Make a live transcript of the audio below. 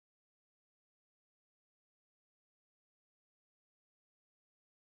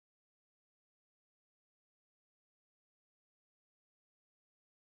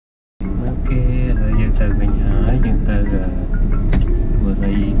từ mình hỏi dân từ vừa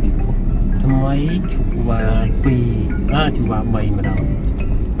đây bị thâm mấy Chhoukva pi Chhoukva bay mà đâu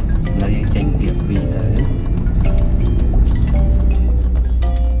lấy tranh việc pi tới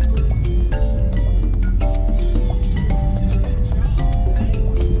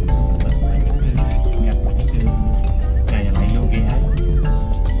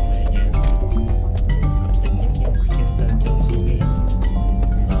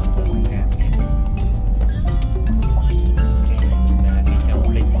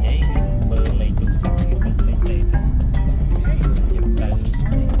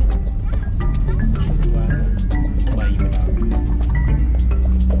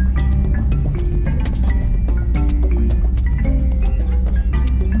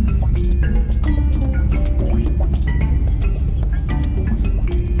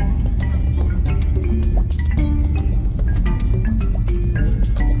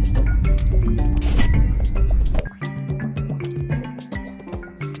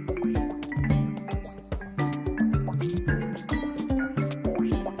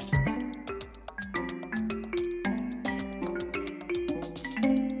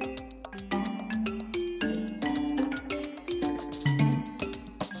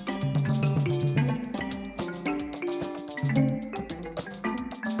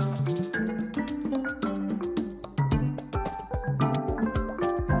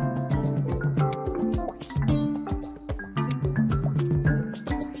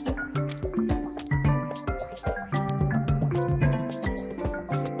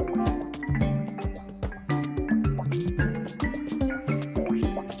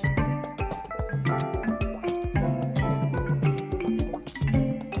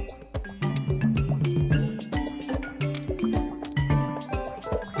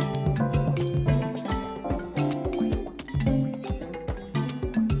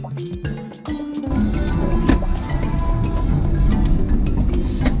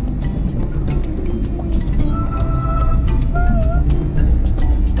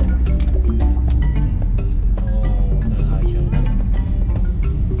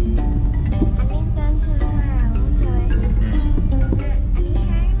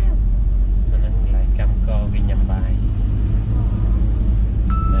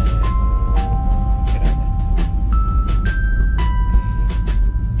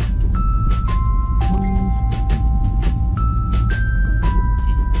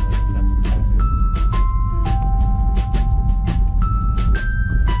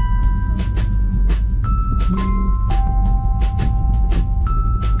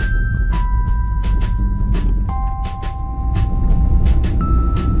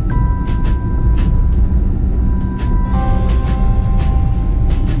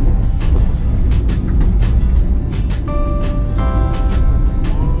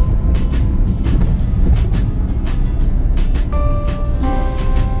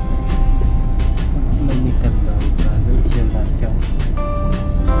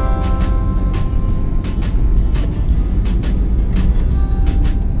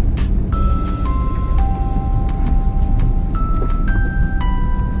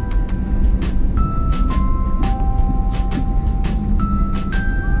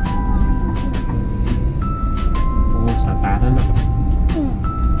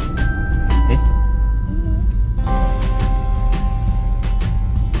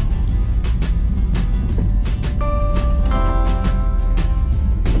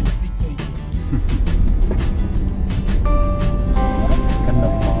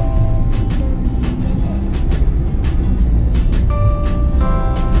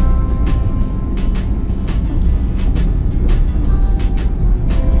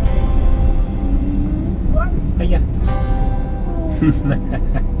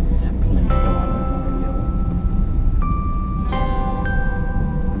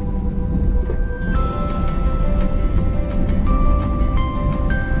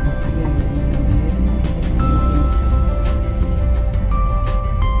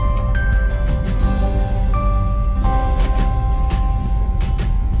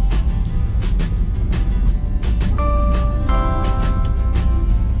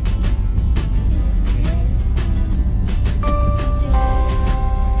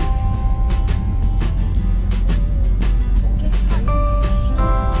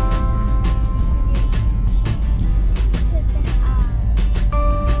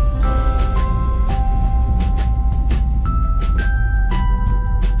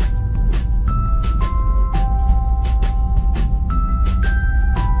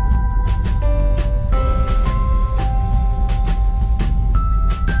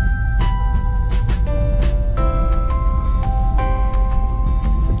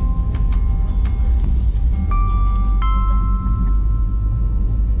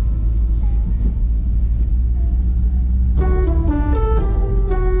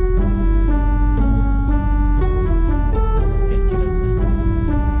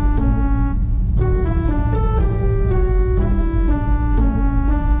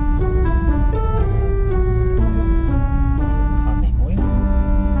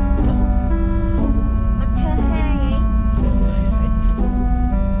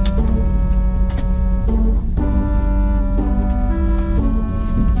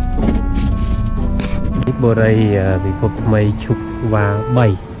Borey bị phục mây chụp và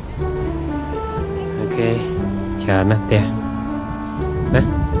bảy. Ok, chờ nó tè. Nè.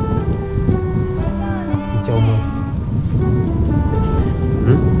 Cho mơ.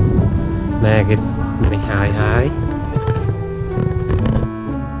 Nè cái này hái.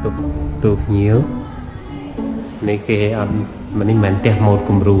 Tục nhiều. Này cái mình mang tè một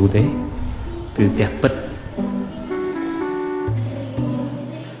cùng rù thế. Từ tè bứt.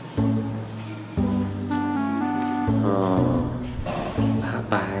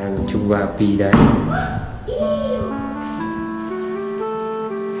 Chhoukva pi đấy.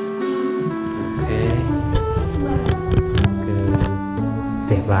 Ok.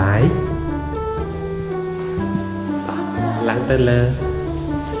 Đẹp vái. Lắng tới lơ.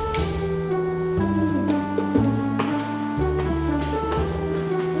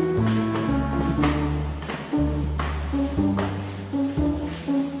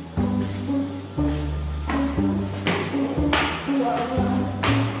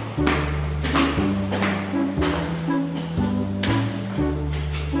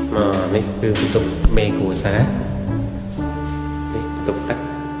 Nàyคือtục mê của xá. Này tục tắt.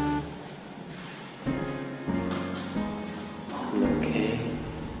 Ok.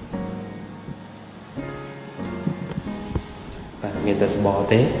 Và người ta sẽ bỏ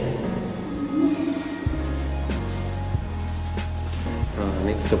thế.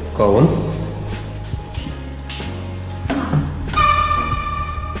 Này tục cốn.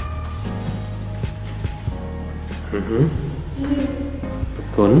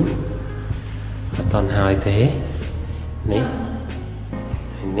 Cốn. Toàn hai thế này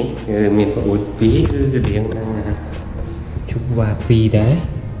này mình có uống phí cái điện Chhoukva pi đấy.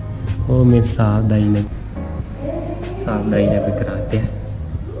 Ô mình sao đây này với cái tiền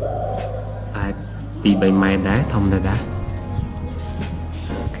ai bị bệnh mai đá thông là đá.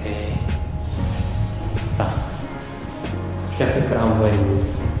 Ok chắc cái ông mình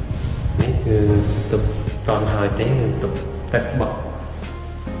này cứ tục toàn hai thế tục tách bọc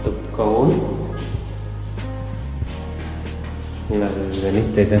tục cốn là nít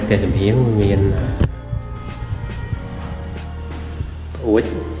từ từ chấm hiến miền uất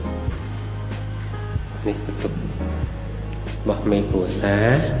này tục bọc mì của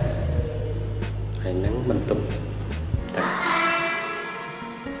xá hay nắng mình tục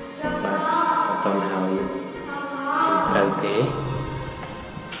toàn hỏi đầu thế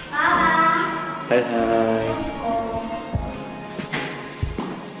tới hai.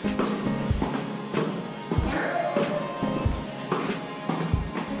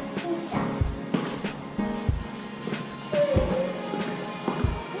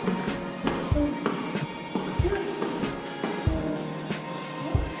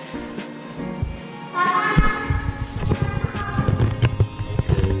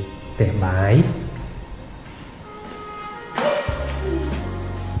 Tè bái.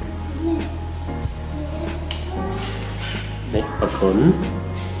 Đấy, bật cuốn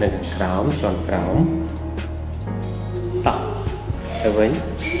này là tròn cõng tóc theo với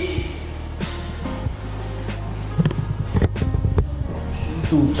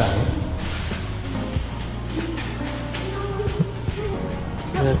tu trắng.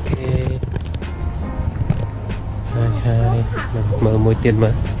 Ok hai mở môi tiền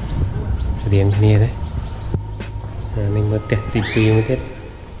mà điện kia đấy. Mình mở tẹt tivi mới chết.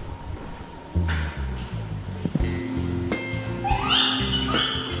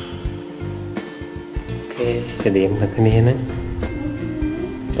 Ok sẽ điện là cái này đấy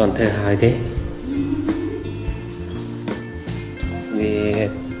toàn thơ hai thế vì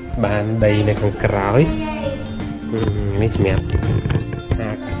bàn đây này còn cõi mấy mẹ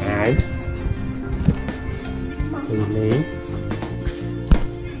cả ái lấy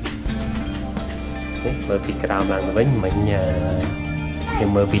mơ bị cào bằng với mình thì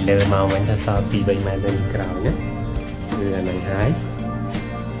mơ bị lơ màu mình ta sao bị bệnh mà lên cào nhé vừa mình hái.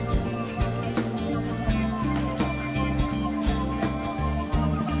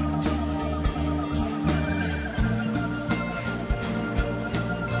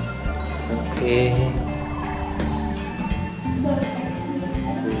 Ok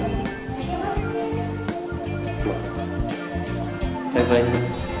Thế vậy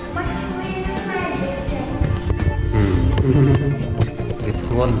Thịt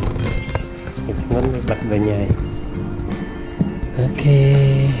ngon bật về nhà. Ok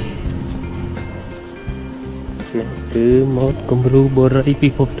cứ một công ru Borey pi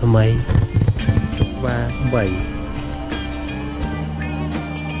phục tham mày Chhoukva 7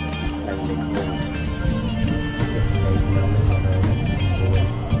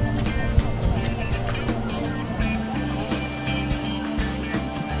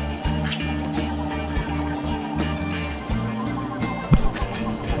 Ok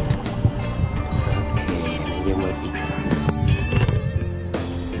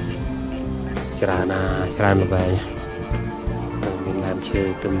chả là về mình làm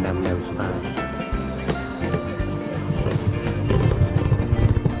chơi tùm đam đều spa.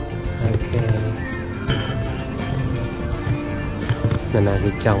 Ok nên là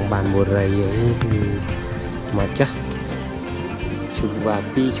cái trong bàn Borey ấy thì mà chắc Chhoukva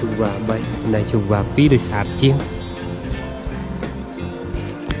pi Chhoukva bay này Chhoukva pi được sạt chiên.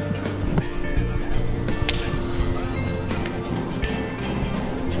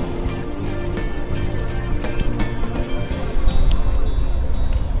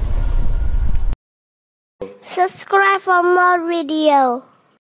 Subscribe for more video.